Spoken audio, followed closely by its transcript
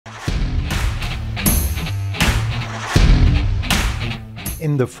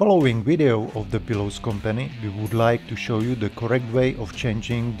In the following video of the Pilous company, we would like to show you the correct way of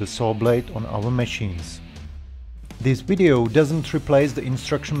changing the saw blade on our machines. This video doesn't replace the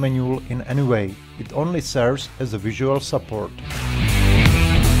instruction manual in any way, it only serves as a visual support.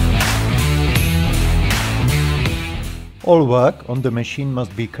 All work on the machine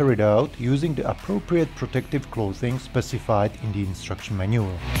must be carried out using the appropriate protective clothing specified in the instruction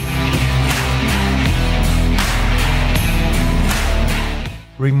manual.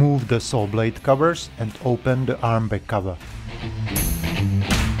 Remove the saw blade covers and open the arm back cover.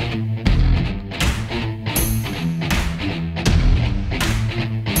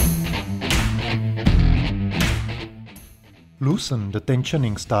 Loosen the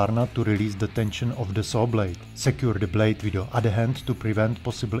tensioning star nut to release the tension of the saw blade. Secure the blade with your other hand to prevent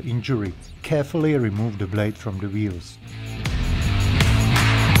possible injury. Carefully remove the blade from the wheels.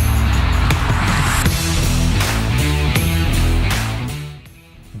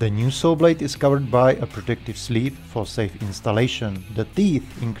 The new saw blade is covered by a protective sleeve for safe installation. The teeth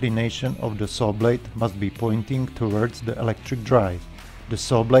inclination of the saw blade must be pointing towards the electric drive. The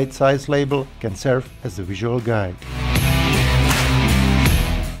saw blade size label can serve as a visual guide.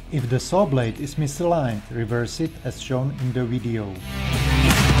 If the saw blade is misaligned, reverse it as shown in the video.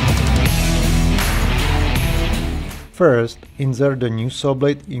 First, insert the new saw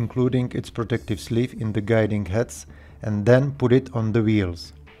blade including its protective sleeve in the guiding heads and then put it on the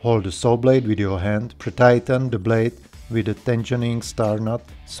wheels. Hold the saw blade with your hand, pre-tighten the blade with a tensioning star nut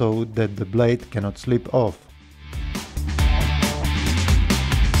so that the blade cannot slip off.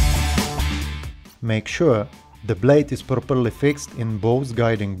 Make sure the blade is properly fixed in both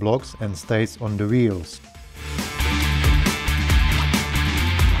guiding blocks and stays on the wheels.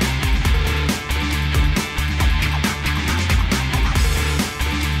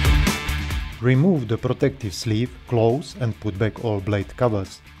 Remove the protective sleeve, close and put back all blade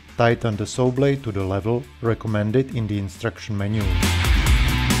covers. Tighten the saw blade to the level recommended in the instruction manual.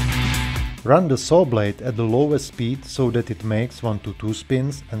 Run the saw blade at the lowest speed so that it makes 1 to 2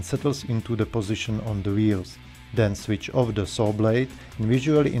 spins and settles into the position on the wheels. Then switch off the saw blade and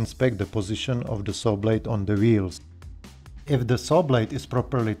visually inspect the position of the saw blade on the wheels. If the saw blade is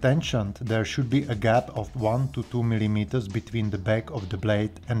properly tensioned, there should be a gap of 1 to 2 mm between the back of the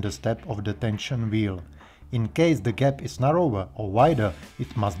blade and the step of the tension wheel. In case the gap is narrower or wider,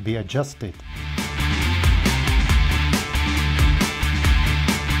 it must be adjusted.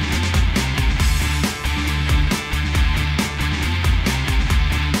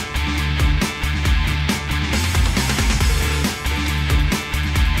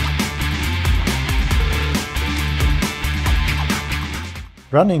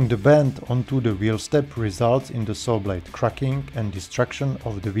 Running the band onto the wheel step results in the saw blade cracking and destruction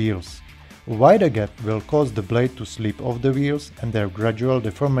of the wheels. A wider gap will cause the blade to slip off the wheels and their gradual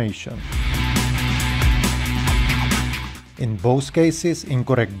deformation. In both cases,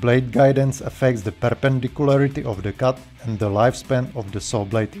 incorrect blade guidance affects the perpendicularity of the cut and the lifespan of the saw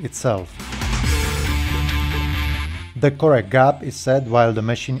blade itself. The correct gap is set while the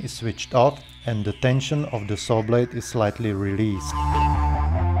machine is switched off and the tension of the saw blade is slightly released.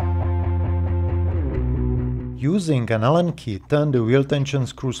 Using an Allen key, turn the wheel tension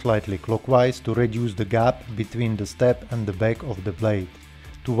screw slightly clockwise to reduce the gap between the step and the back of the blade.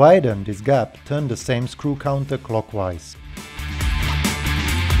 To widen this gap, turn the same screw counterclockwise.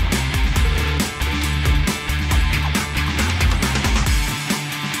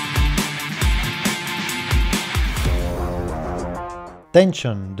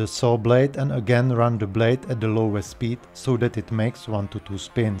 Tension the saw blade and again run the blade at the lowest speed so that it makes 1 to 2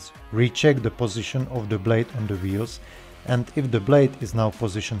 spins. Recheck the position of the blade on the wheels, and if the blade is now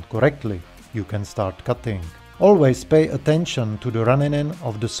positioned correctly, you can start cutting. Always pay attention to the running in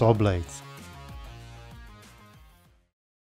of the saw blades.